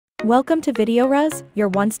Welcome to Videoruz, your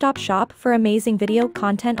one-stop shop for amazing video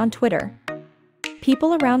content on Twitter.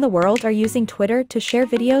 People around the world are using Twitter to share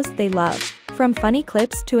videos they love, from funny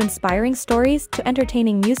clips to inspiring stories to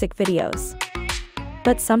entertaining music videos.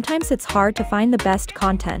 But sometimes it's hard to find the best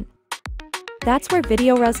content. That's where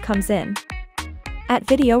Videoruz comes in. At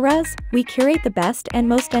Videoruz, we curate the best and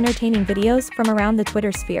most entertaining videos from around the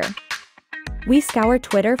Twitter sphere. We scour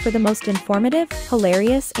Twitter for the most informative,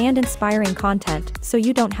 hilarious, and inspiring content, so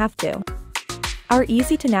you don't have to. Our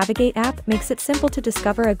easy-to-navigate app makes it simple to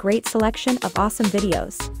discover a great selection of awesome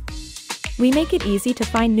videos. We make it easy to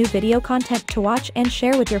find new video content to watch and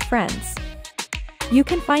share with your friends. You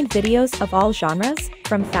can find videos of all genres,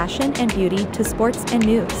 from fashion and beauty to sports and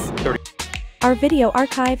news. Our video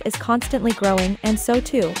archive is constantly growing, and so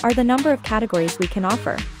too are the number of categories we can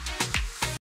offer.